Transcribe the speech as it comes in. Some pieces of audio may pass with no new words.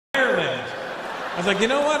I was like, you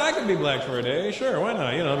know what? I could be black for a day. Sure, why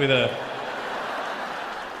not? You know,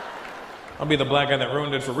 I'll be the black guy that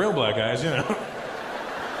ruined it for real black guys, you know.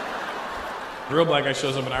 Real black guy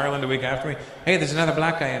shows up in Ireland a week after me. Hey, there's another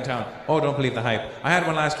black guy in town. Oh, don't believe the hype. I had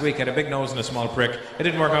one last week, had a big nose and a small prick. It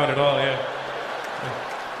didn't work out at all, yeah.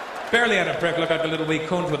 Barely had a prick, looked like a little wee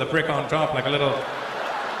cunt with a prick on top, like a little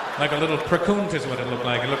prickunt is what it looked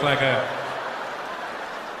like. It looked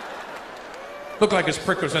like his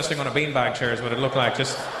prick was resting on a beanbag chair is what it looked like.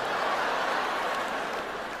 Just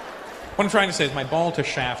what I'm trying to say is my ball to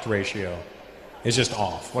shaft ratio is just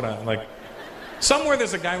off. Somewhere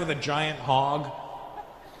there's a guy with a giant hog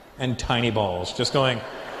and tiny balls just going,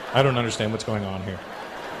 I don't understand what's going on here.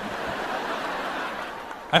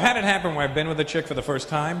 I've had it happen where I've been with a chick for the first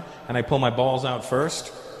time and I pull my balls out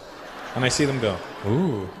first and I see them go,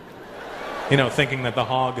 ooh. You know, thinking that the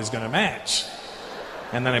hog is going to match.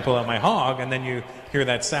 And then I pull out my hog and then you hear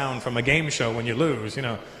that sound from a game show when you lose, you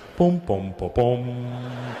know. Boom, boom, boom, boom.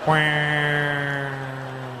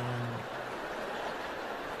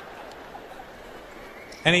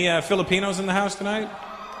 Any Filipinos in the house tonight?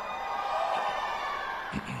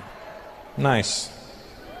 Nice.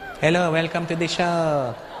 Hello, welcome to the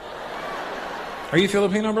show. Are you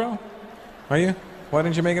Filipino, bro? Are you? Why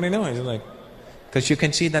didn't you make any noise? Like, because you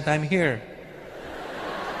can see that I'm here.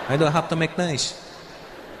 I don't have to make noise.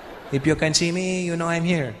 If you can see me, you know I'm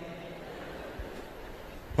here.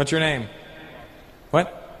 What's your name?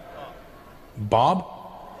 What? Bob?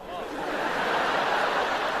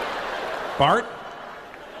 Bart?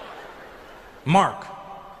 Mark.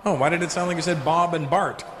 Oh, why did it sound like you said Bob and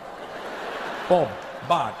Bart? Bob,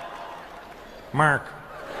 Bart, Mark.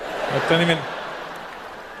 That doesn't even...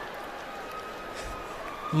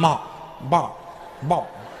 Bob, Bob, Bob,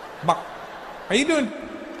 Bob. Are you doing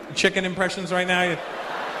chicken impressions right now?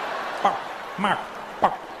 Bob, Mark,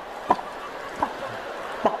 Bob.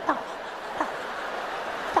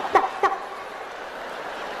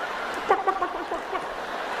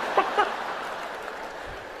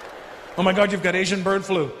 Oh my God, you've got Asian bird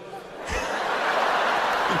flu.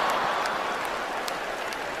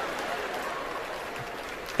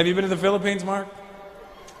 Have you been to the Philippines, Mark?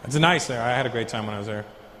 It's nice there. I had a great time when I was there.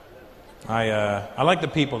 I like the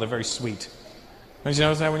people. They're very sweet. Don't you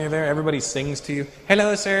notice that when you're there? Everybody sings to you.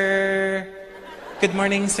 Hello, sir. Good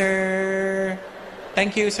morning, sir.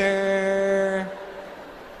 Thank you, sir.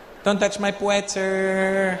 Don't touch my puwet,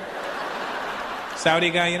 sir.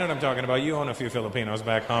 Saudi guy, you know what I'm talking about. You own a few Filipinos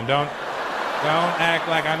back home. Don't act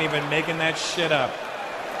like I'm even making that shit up.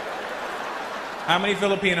 How many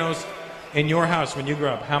Filipinos in your house when you grew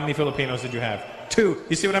up? How many Filipinos did you have? 2.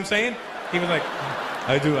 You see what I'm saying? He was like,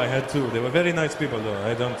 I had 2. They were very nice people, though.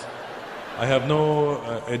 I have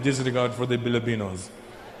no disregard for the Filipinos.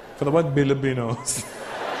 For the what Filipinos?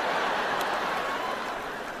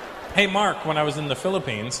 Hey, Mark, when I was in the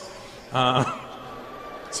Philippines, sorry,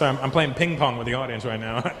 I'm playing ping pong with the audience right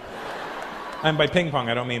now. And by ping pong,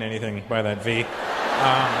 I don't mean anything by that V.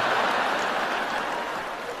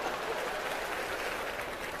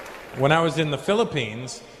 When I was in the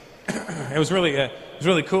Philippines, it was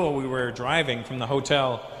really cool. We were driving from the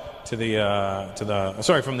hotel from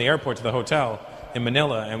the airport to the hotel in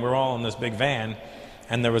Manila, and we're all in this big van.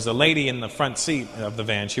 And there was a lady in the front seat of the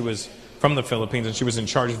van. She was from the Philippines, and she was in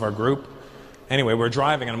charge of our group. Anyway, we're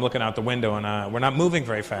driving, and I'm looking out the window, and we're not moving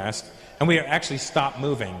very fast. And we actually stopped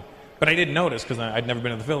moving. But I didn't notice because I'd never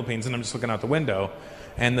been to the Philippines, and I'm just looking out the window.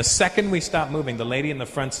 And the second we stopped moving, the lady in the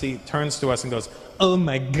front seat turns to us and goes, "Oh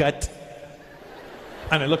my gut."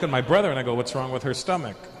 And I look at my brother and I go, "What's wrong with her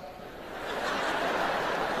stomach?"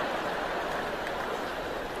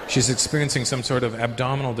 She's experiencing some sort of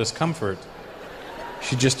abdominal discomfort.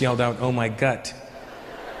 She just yelled out, "Oh my gut."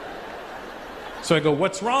 So I go,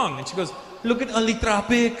 "What's wrong?" And she goes, "Look at all the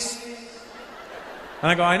tropics." And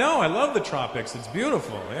I go, "I know, I love the tropics. It's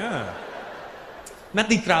beautiful, yeah." "Not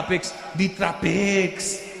the tropics, the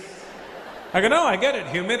tropics." I go, "No, I get it.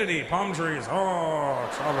 Humidity, palm trees, oh,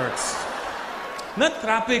 tropics." "Not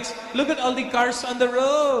tropics. Look at all the cars on the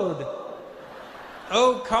road."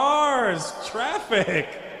 "Oh, cars, traffic."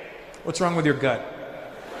 "What's wrong with your gut?"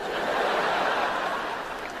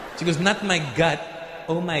 She goes, "Not my gut.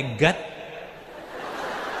 Oh, my gut."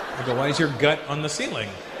 I go, "Why is your gut on the ceiling?"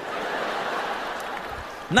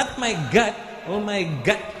 "Not my gut. Oh, my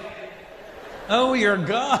gut." "Oh, your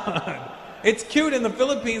God." It's cute. In the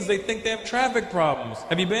Philippines, they think they have traffic problems.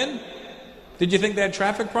 Have you been? Did you think they had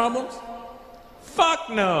traffic problems? Fuck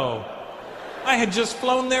no. I had just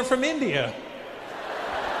flown there from India.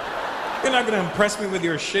 You're not going to impress me with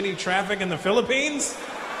your shitty traffic in the Philippines?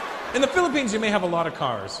 In the Philippines, you may have a lot of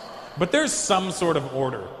cars, but there's some sort of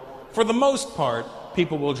order. for the most part,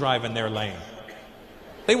 people will drive in their lane.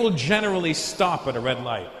 They will generally stop at a red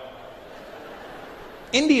light.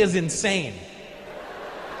 India's insane.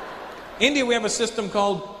 India, we have a system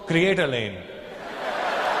called create a lane.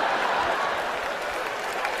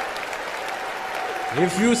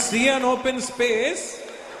 If you see an open space,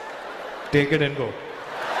 take it and go.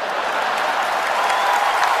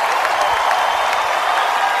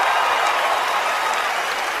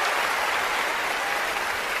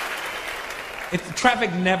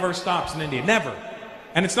 Traffic never stops in India, never.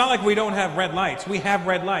 And it's not like we don't have red lights. We have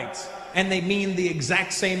red lights, and they mean the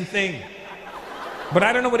exact same thing. But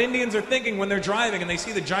I don't know what Indians are thinking when they're driving and they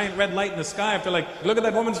see the giant red light in the sky. If they're like, look at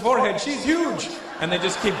that woman's forehead, she's huge. And they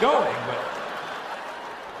just keep going. But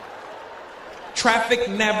traffic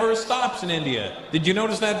never stops in India. Did you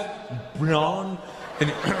notice that? Brown?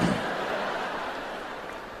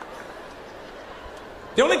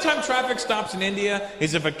 The only time traffic stops in India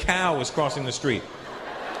is if a cow is crossing the street.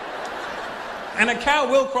 And a cow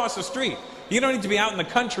will cross the street. You don't need to be out in the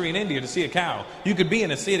country in India to see a cow. You could be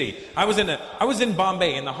in a city. I was in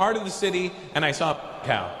Bombay, in the heart of the city, and I saw a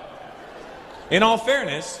cow. In all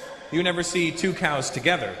fairness, you never see two cows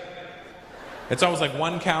together. It's always like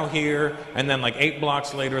one cow here, and then like 8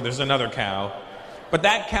 blocks later, there's another cow. But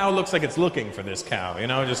that cow looks like it's looking for this cow, you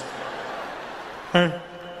know, just... Her.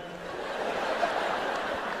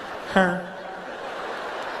 Her.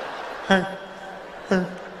 Her.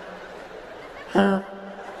 Her. Her.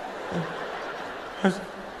 Has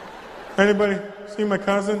anybody seen my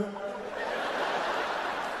cousin?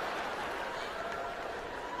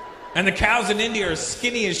 And the cows in India are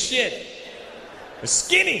skinny as shit. They're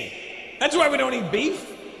skinny. That's why we don't eat beef.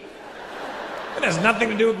 It has nothing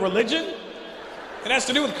to do with religion. It has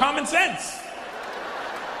to do with common sense.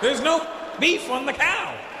 There's no beef on the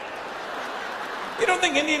cow. You don't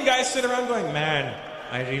think Indian guys sit around going, man,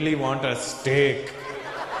 I really want a steak.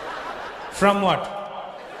 From what?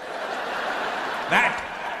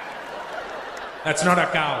 That's not a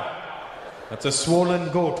cow. That's a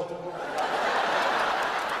swollen goat.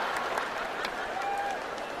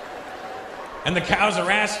 And the cows are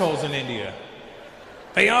assholes in India.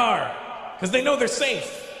 They are. Because they know they're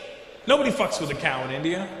safe. Nobody fucks with a cow in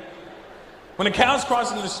India. When a cow's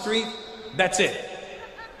crossing the street, that's it.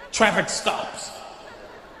 Traffic stops.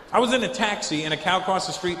 I was in a taxi and a cow crossed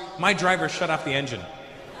the street. My driver shut off the engine.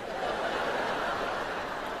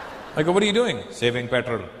 I go, what are you doing? Saving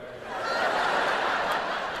petrol.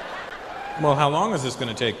 Well, how long is this going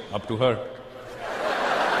to take? Up to her.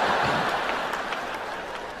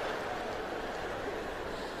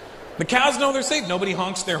 The cows know they're safe. Nobody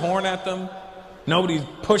honks their horn at them. Nobody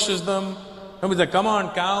pushes them. Nobody's like, come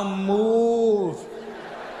on, cow, move.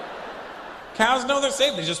 Cows know they're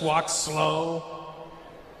safe. They just walk slow.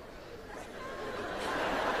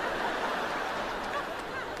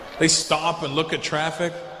 They stop and look at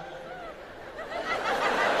traffic.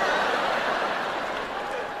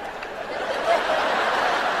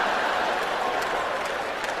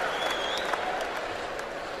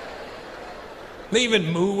 They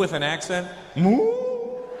even moo with an accent. Moo?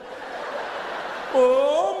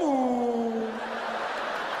 Oh, moo.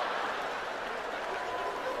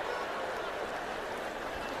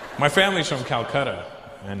 My family's from Calcutta,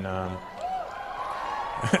 and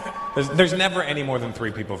there's never any more than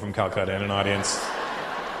 3 people from Calcutta in an audience.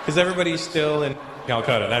 Because everybody's still in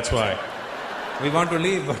Calcutta, that's why. We want to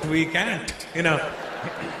leave, but we can't, you know.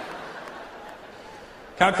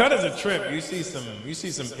 Calcutta's a trip. You see some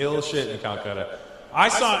ill shit in Calcutta.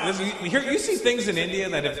 You see things in India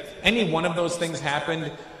that if any one of those things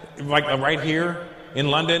happened, like right here in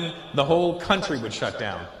London, the whole country would shut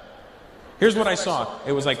down. Here's what I saw.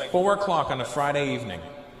 It was like 4 o'clock on a Friday evening,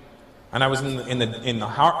 and I was in the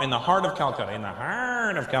heart of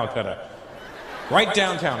Calcutta, right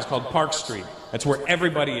downtown. It's called Park Street. That's where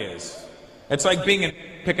everybody is. It's like being in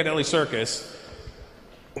Piccadilly Circus,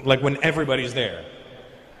 like when everybody's there.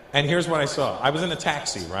 And here's what I saw. I was in a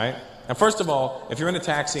taxi, right? And first of all, if you're in a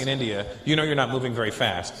taxi in India, you know you're not moving very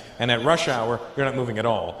fast. And at rush hour, you're not moving at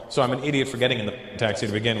all. So I'm an idiot for getting in the taxi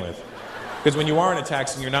to begin with. Because when you are in a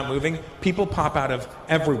taxi and you're not moving, people pop out of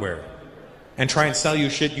everywhere and try and sell you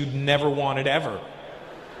shit you'd never wanted ever.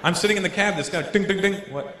 I'm sitting in the cab, this guy, ding, ding, ding.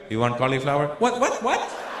 What? You want cauliflower? What?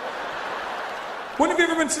 When have you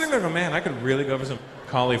ever been sitting there and go, man, I could really go for some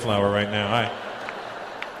cauliflower right now.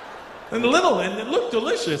 And it looked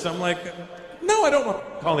delicious. I'm like, no, I don't want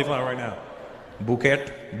cauliflower right now.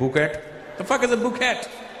 Bouquet. The fuck is a bouquet?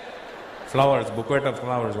 Flowers, bouquet of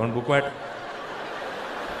flowers. One bouquet.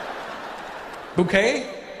 Bouquet?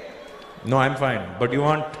 No, I'm fine. But you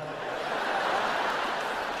want?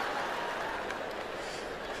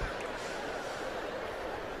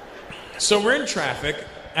 So we're in traffic,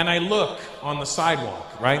 and I look on the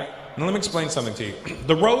sidewalk, right? Now let me explain something to you.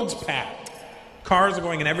 The road's packed. Cars are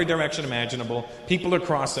going in every direction imaginable. People are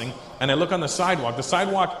crossing, and I look on the sidewalk. The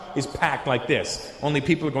sidewalk is packed like this. Only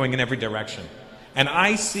people are going in every direction. And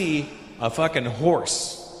I see a fucking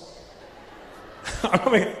horse. I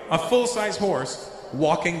mean, a full-size horse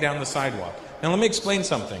walking down the sidewalk. Now let me explain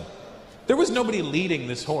something. There was nobody leading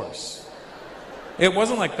this horse. It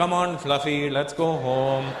wasn't like, come on, Fluffy, let's go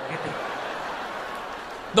home.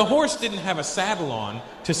 The horse didn't have a saddle on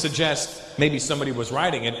to suggest maybe somebody was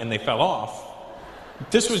riding it and they fell off.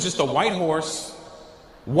 This was just a white horse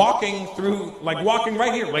walking through, like walking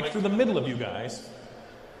right here, like through the middle of you guys.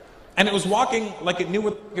 And it was walking like it knew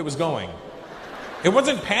where it was going. It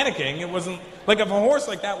wasn't panicking. It wasn't, like if a horse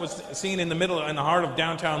like that was seen in the middle, in the heart of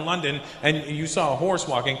downtown London, and you saw a horse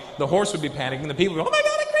walking, the horse would be panicking, the people would go, oh my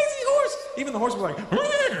God, a crazy horse! Even the horse would be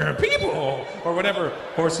like, people! Or whatever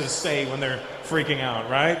horses say when they're freaking out,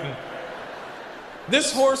 right? And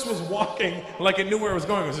this horse was walking like it knew where it was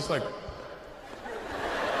going. It was just like...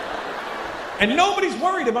 And nobody's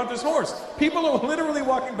worried about this horse. People are literally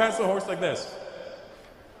walking past the horse like this.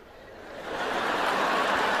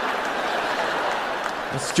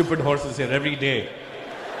 The stupid horses here every day.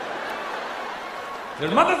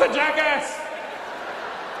 Their mother's a jackass!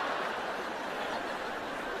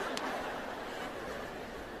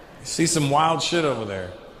 You see some wild shit over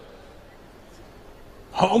there.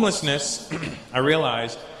 Homelessness, I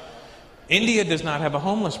realized, India does not have a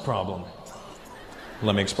homeless problem.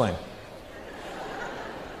 Let me explain.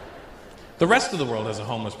 The rest of the world has a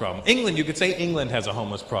homeless problem. England, you could say England has a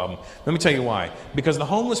homeless problem. Let me tell you why. Because the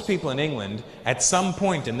homeless people in England, at some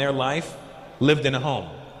point in their life, lived in a home.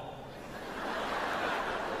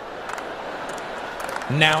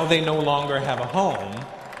 Now they no longer have a home,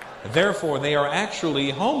 therefore they are actually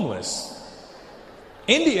homeless.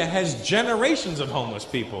 India has generations of homeless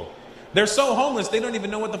people. They're so homeless, they don't even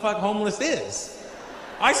know what the fuck homeless is.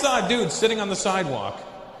 I saw a dude sitting on the sidewalk.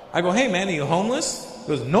 I go, hey man, are you homeless? He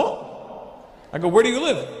goes, no. I go, where do you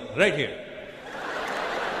live? Right here.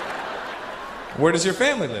 Where does your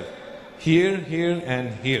family live? Here, here,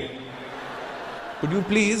 and here. Could you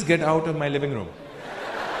please get out of my living room?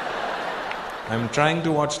 I'm trying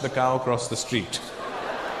to watch the cow cross the street.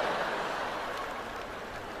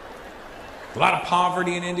 A lot of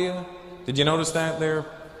poverty in India. Did you notice that there?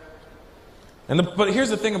 But here's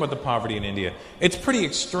the thing about the poverty in India. It's pretty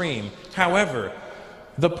extreme. However,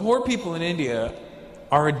 the poor people in India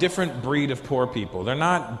are a different breed of poor people. They're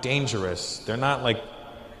not dangerous. They're not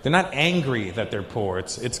angry that they're poor.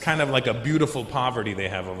 It's kind of like a beautiful poverty they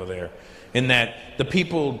have over there. In that the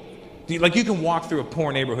people, like you can walk through a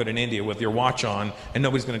poor neighborhood in India with your watch on and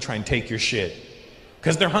nobody's going to try and take your shit.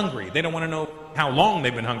 Because they're hungry. They don't want to know how long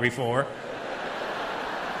they've been hungry for.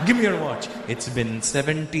 Give me your watch. It's been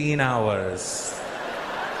 17 hours.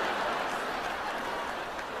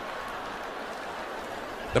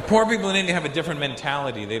 The poor people in India have a different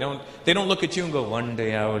mentality. They don't look at you and go, one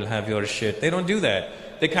day I will have your shit. They don't do that.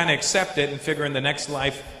 They kind of accept it and figure in the next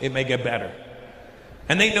life it may get better.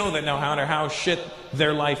 And they know that no matter how shit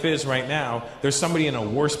their life is right now, there's somebody in a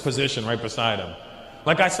worse position right beside them.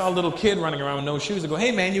 Like I saw a little kid running around with no shoes. I go,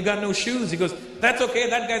 hey man, you got no shoes? He goes, that's okay,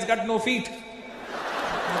 that guy's got no feet.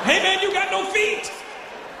 Hey man, you got no feet!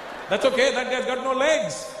 That's okay, that guy's got no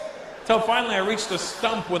legs. Till finally I reached a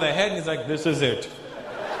stump with a head and he's like, this is it.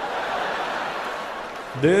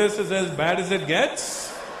 This is as bad as it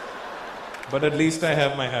gets, but at least I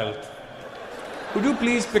have my health. Could you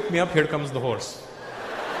please pick me up? Here comes the horse.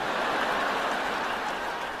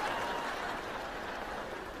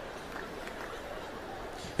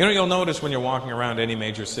 You know, you'll notice when you're walking around any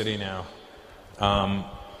major city now, and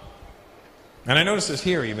I notice this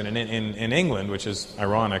here even in England, which is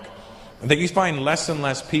ironic, that you find less and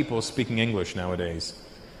less people speaking English nowadays.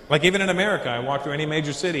 Like even in America, I walk through any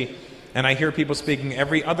major city, and I hear people speaking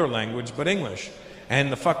every other language but English.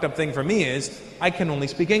 And the fucked up thing for me is, I can only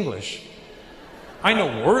speak English. I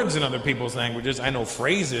know words in other people's languages, I know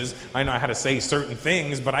phrases, I know how to say certain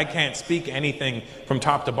things, but I can't speak anything from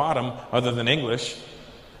top to bottom other than English.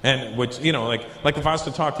 And which, you know, like if I was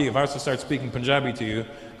to talk to you, if I was to start speaking Punjabi to you,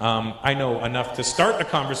 I know enough to start the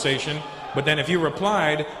conversation, but then if you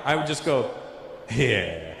replied, I would just go,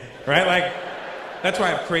 yeah, right? Like, that's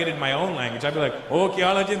why I've created my own language. I'd be like, oh, kya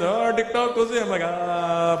haal hai ji? Oh, TikTok goes in. I'm like,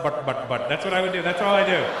 but. That's what I would do. That's all I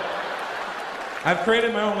do. I've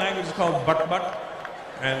created my own language. It's called but.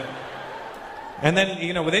 And then,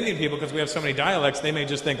 you know, with Indian people, because we have so many dialects, they may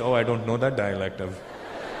just think, oh, I don't know that dialect of,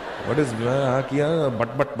 what is but.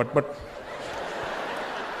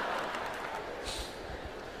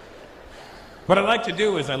 What I like to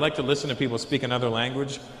do is I like to listen to people speak another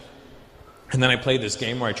language, and then I play this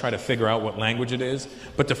game where I try to figure out what language it is.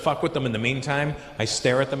 But to fuck with them in the meantime, I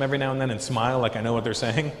stare at them every now and then and smile like I know what they're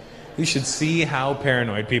saying. You should see how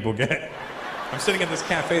paranoid people get. I'm sitting at this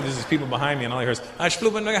cafe, there's these people behind me, and all I hear is, and I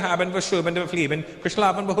look at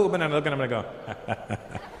them and I go,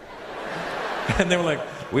 and they were like,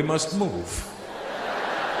 we must move.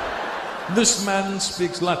 This man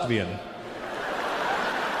speaks Latvian.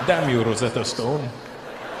 Damn you, Rosetta Stone.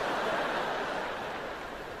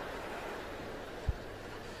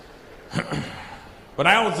 But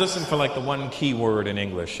I always listen for like the one key word in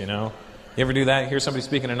English, you know? You ever do that? Hear somebody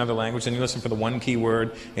speaking another language, and you listen for the one key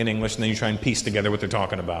word in English, and then you try and piece together what they're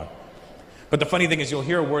talking about. But the funny thing is, you'll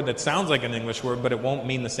hear a word that sounds like an English word, but it won't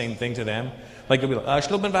mean the same thing to them. Like, they'll be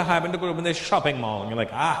like, this shopping mall. And you're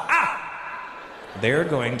like, aha! They're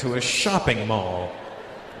going to a shopping mall.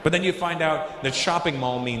 But then you find out that shopping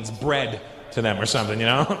mall means bread to them or something, you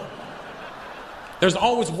know? There's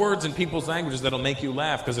always words in people's languages that'll make you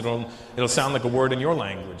laugh because it'll sound like a word in your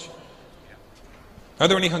language. Are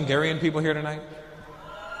there any Hungarian people here tonight?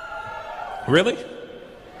 Really? It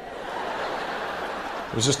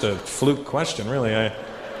was just a fluke question, really.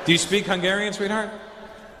 Do you speak Hungarian, sweetheart?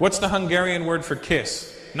 What's the Hungarian word for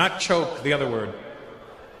kiss? Not choke, the other word.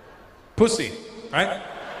 Pussy, right?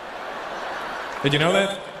 Did you know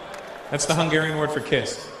that? That's the Hungarian word for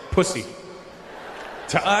kiss. Pussy.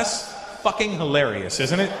 To us, fucking hilarious,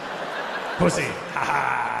 isn't it? Pussy. Ha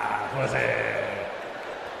ha, pussy.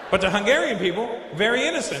 But to Hungarian people, very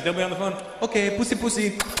innocent. They'll be on the phone, okay, pussy,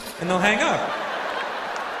 pussy, and they'll hang up.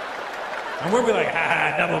 And we'll be like,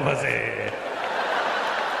 ha ha, double pussy.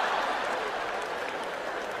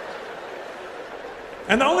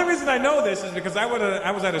 And the only reason I know this is because I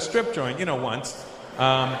was at a strip joint, you know, once,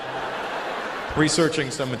 researching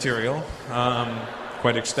some material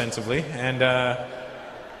quite extensively, and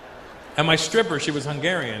my stripper, she was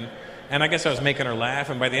Hungarian, and I guess I was making her laugh,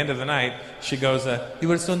 and by the end of the night, she goes, you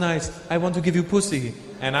were so nice, I want to give you pussy.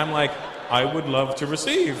 And I'm like, I would love to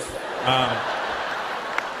receive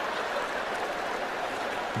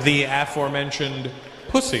the aforementioned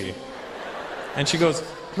pussy. And she goes,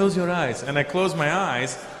 close your eyes. And I close my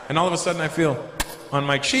eyes, and all of a sudden I feel on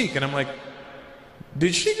my cheek, and I'm like,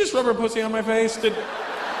 did she just rub her pussy on my face? Because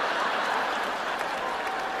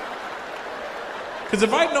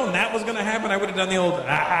if I'd known that was going to happen, I would have done the old,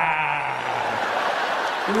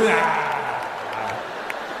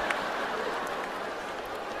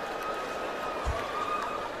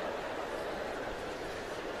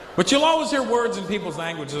 But you'll always hear words in people's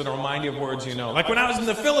languages that remind you of words you know. Like when I was in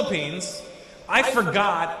the Philippines, I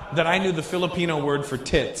forgot that I knew the Filipino word for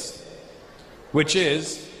tits, which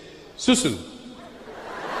is susu.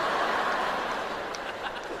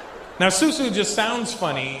 Now, susu just sounds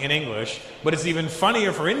funny in English, but it's even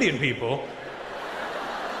funnier for Indian people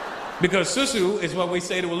because susu is what we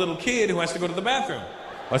say to a little kid who has to go to the bathroom.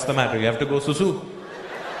 What's the matter? You have to go susu.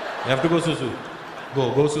 You have to go susu.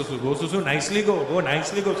 Go susu, nicely go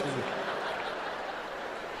nicely, go susu.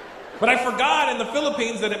 But I forgot in the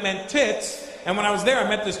Philippines that it meant tits, and when I was there, I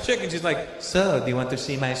met this chick, and she's like, so, do you want to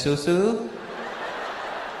see my susu?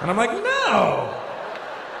 And I'm like, no!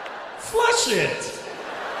 Flush it!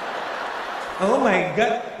 Oh my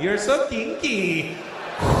God, you're so kinky.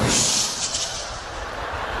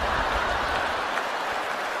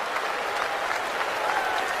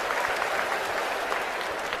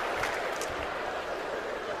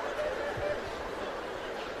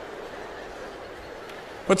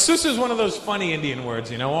 But susu is one of those funny Indian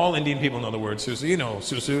words, you know. All Indian people know the word susu. You know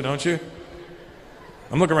susu, don't you?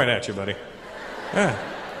 I'm looking right at you, buddy. Yeah.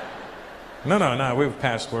 No, we've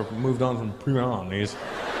moved on from pre-on these.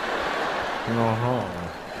 You know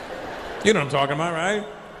what I'm talking about, right?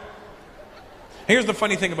 Here's the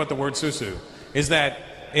funny thing about the word susu, is that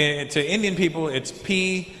to Indian people it's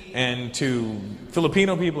pee, and to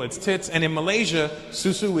Filipino people it's tits, and in Malaysia,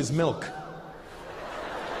 susu is milk.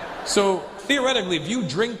 So, theoretically, if you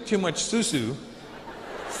drink too much susu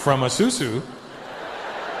from a susu,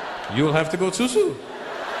 you'll have to go susu.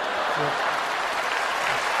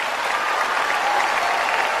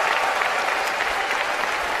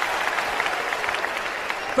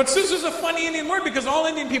 But susu's a funny Indian word because all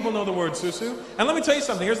Indian people know the word susu. And let me tell you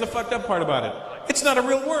something, here's the fucked up part about it. It's not a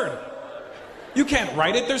real word. You can't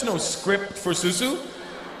write it, there's no script for susu.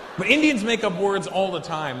 But Indians make up words all the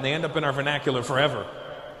time. They end up in our vernacular forever.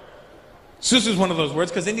 Susu is one of those words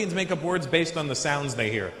because Indians make up words based on the sounds they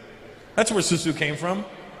hear. That's where susu came from.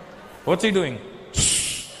 What's he doing?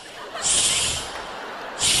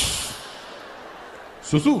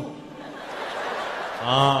 Susu.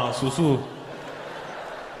 Ah, susu.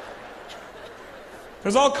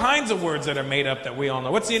 There's all kinds of words that are made up that we all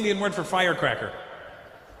know. What's the Indian word for firecracker?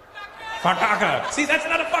 Fataka. See, that's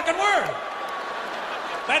not a fucking word.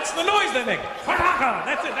 That's the noise they make. Fataka.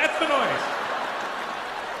 That's it. That's the noise.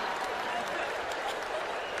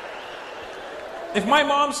 If my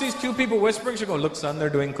mom sees two people whispering, she'll go, look, son, they're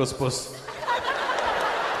doing kuspus.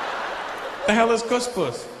 The hell is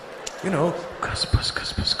kuspus? You know, kuspus,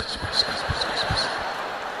 kuspus, kuspus, kuspus, kuspus.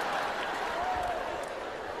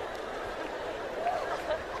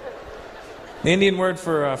 The Indian word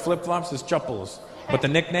for flip-flops is chappals, but the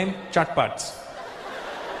nickname, chatpats.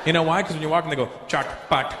 You know why? Because when you're walking, they go,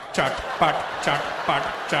 chatpat, chatpat, chatpat,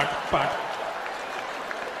 chatpat.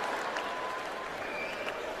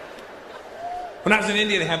 When I was in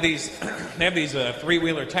India, they have these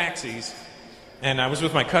three-wheeler taxis, and I was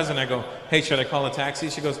with my cousin. I go, hey, should I call a taxi?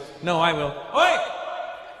 She goes, no, I will. Oi!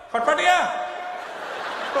 Fatfatia!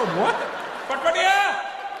 Oh, what? Fatfatia!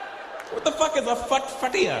 What the fuck is a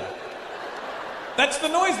fatfatia? That's the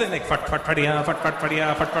noise they make. Fatfatia,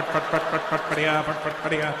 fatfatia, fatfatia,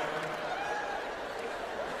 fatfatia.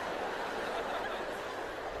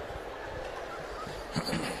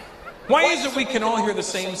 Why is it we can all hear the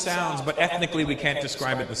same sounds, but ethnically we can't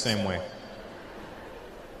describe it the same way?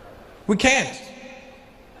 We can't.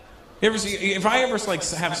 You ever see, if I ever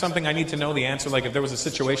have something I need to know the answer, like if there was a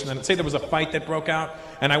situation, and say there was a fight that broke out,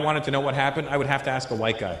 and I wanted to know what happened, I would have to ask a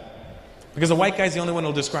white guy. Because a white guy's the only one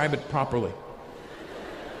who'll describe it properly.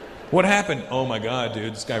 What happened? Oh my God,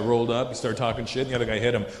 dude, this guy rolled up, he started talking shit, and the other guy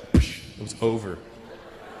hit him. It was over.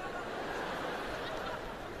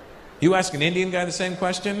 You ask an Indian guy the same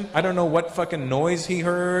question? I don't know what fucking noise he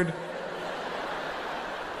heard.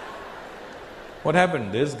 What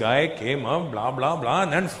happened? This guy came up, blah, blah, blah,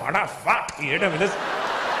 and then fuck, he hit him with this.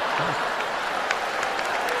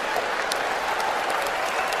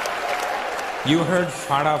 You heard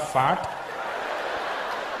fat?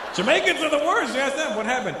 Jamaicans are the worst. You ask them, what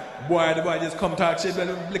happened? Boy, the boy just come talk shit,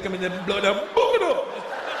 lick him in the blood up, boogadoo.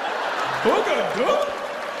 Boogadoo?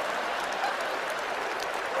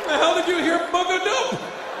 What the hell did you hear boogadoo?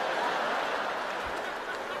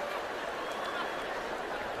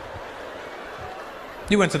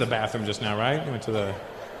 You went to the bathroom just now, right? You went to the...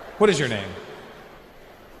 What is your name?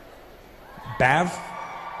 Bav?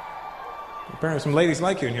 Apparently some ladies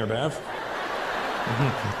like you in here, Bav.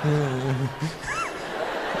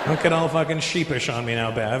 Don't get all fucking sheepish on me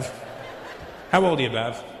now, Bav. How old are you,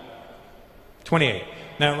 Bav? 28.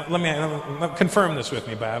 Now, let me confirm this with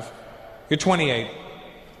me, Bav. You're 28.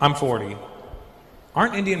 I'm 40.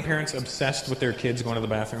 Aren't Indian parents obsessed with their kids going to the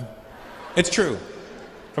bathroom? It's true.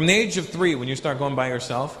 From the age of 3, when you start going by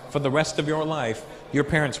yourself, for the rest of your life, your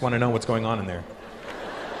parents want to know what's going on in there.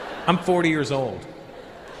 I'm 40 years old.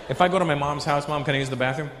 If I go to my mom's house, Mom, can I use the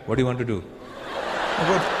bathroom? What do you want to do?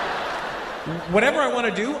 Whatever I want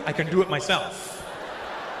to do, I can do it myself.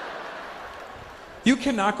 You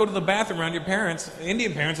cannot go to the bathroom around your parents.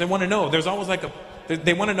 Indian parents, they want to know. There's always like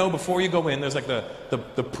they want to know before you go in. There's like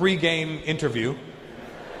the pre-game interview.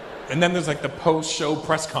 And then there's like the post-show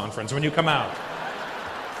press conference when you come out.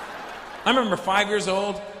 I remember 5 years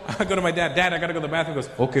old, I go to my dad, Dad, I got to go to the bathroom. He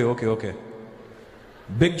goes, okay.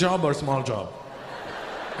 Big job or small job?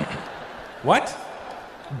 What?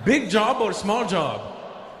 Big job or small job?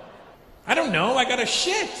 I don't know, I got to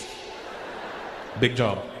shit. Big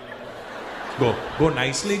job. Go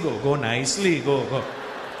nicely, go nicely, go.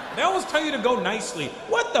 They always tell you to go nicely.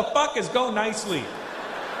 What the fuck is go nicely?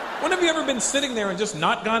 When have you ever been sitting there and just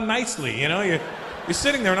not gone nicely? You know, you're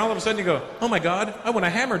sitting there and all of a sudden you go, oh my God, I want a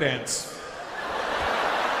hammer dance.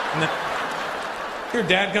 And then your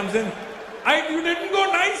dad comes in, you didn't go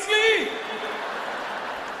nicely.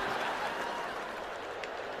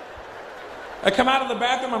 I come out of the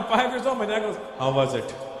bathroom, I'm 5 years old, my dad goes, how was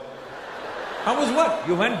it? How was what?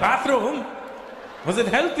 You went bathroom? Was it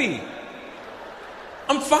healthy?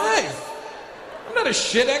 I'm 5. I'm not a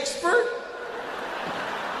shit expert.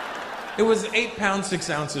 It was 8 pounds, 6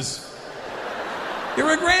 ounces.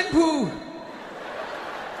 You're a grandpoo.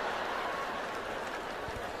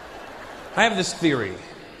 I have this theory.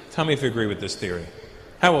 Tell me if you agree with this theory.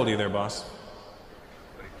 How old are you there, boss?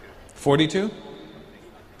 42. 42?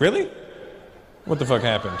 Really? What the fuck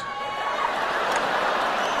happened?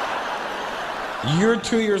 You're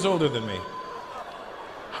 2 years older than me.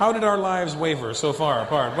 How did our lives waver so far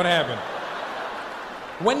apart? What happened?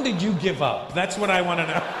 When did you give up? That's what I want to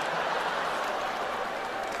know.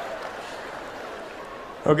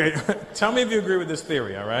 Okay, tell me if you agree with this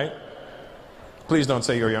theory, all right? Please don't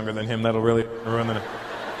say you're younger than him. That'll really ruin it.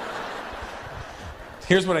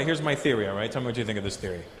 Here's my theory, all right? Tell me what you think of this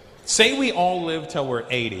theory. Say we all live till we're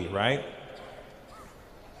 80, right?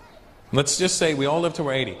 Let's just say we all live till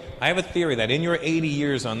we're 80. I have a theory that in your 80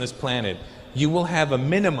 years on this planet, you will have a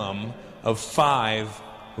minimum of 5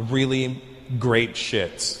 really great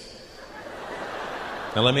shits.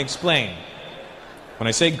 Now let me explain. When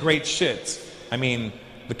I say great shits, I mean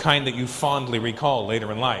the kind that you fondly recall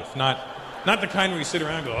later in life. Not the kind where you sit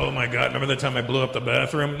around and go, oh my God, remember the time I blew up the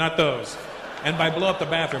bathroom? Not those. And by blow up the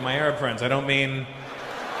bathroom, my Arab friends, I don't mean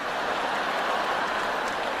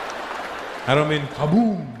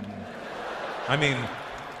kaboom. I mean,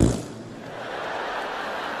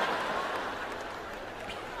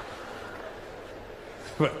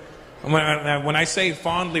 when I say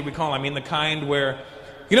fondly recall, I mean the kind where,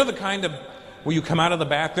 you know, the kind of where you come out of the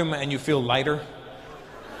bathroom and you feel lighter.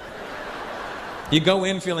 You go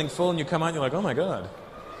in feeling full and you come out and you're like, oh my God.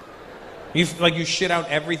 You shit out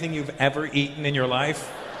everything you've ever eaten in your life.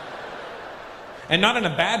 And not in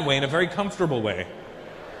a bad way, in a very comfortable way.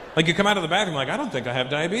 Like you come out of the bathroom like, I don't think I have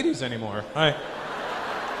diabetes anymore. I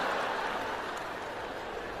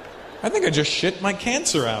think I just shit my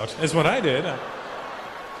cancer out, is what I did.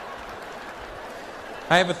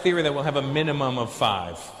 I have a theory that we'll have a minimum of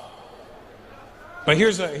 5. But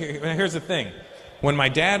here's the thing. When my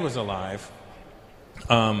dad was alive,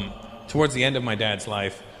 towards the end of my dad's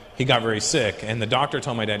life, he got very sick, and the doctor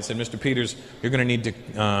told my dad, he said, Mr. Peters, you're going to need to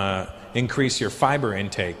increase your fiber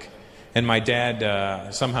intake. And my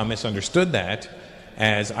dad somehow misunderstood that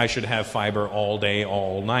as I should have fiber all day,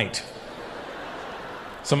 all night.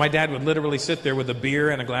 So my dad would literally sit there with a beer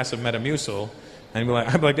and a glass of Metamucil, and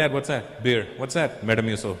I'd be like, Dad, what's that? Beer. What's that?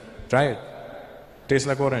 Metamucil. Try it. Tastes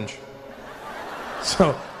like orange.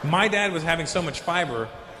 So my dad was having so much fiber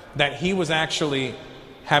that he was actually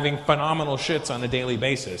having phenomenal shits on a daily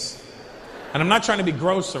basis. And I'm not trying to be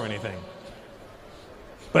gross or anything.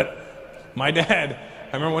 But my dad,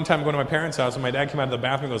 I remember one time going to my parents' house and my dad came out of the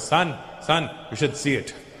bathroom and goes, son, you should see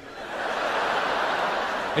it.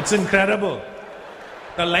 It's incredible.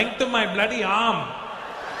 The length of my bloody arm.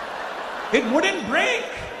 It wouldn't break.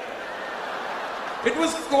 It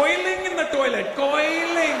was coiling in the toilet,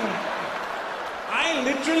 coiling. I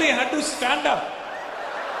literally had to stand up.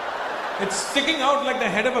 It's sticking out like the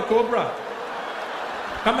head of a cobra.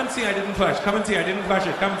 Come and see, I didn't flush. Come and see, I didn't flush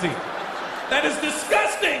it. Come and see. That is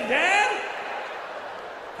disgusting, Dad.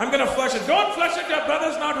 I'm going to flush it. Don't flush it, your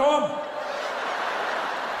brother's not home.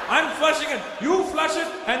 I'm flushing it. You flush it,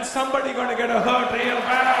 and somebody going to get hurt real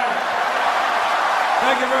bad.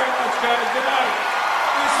 Thank you very much, guys. Good night.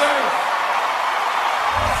 Be safe.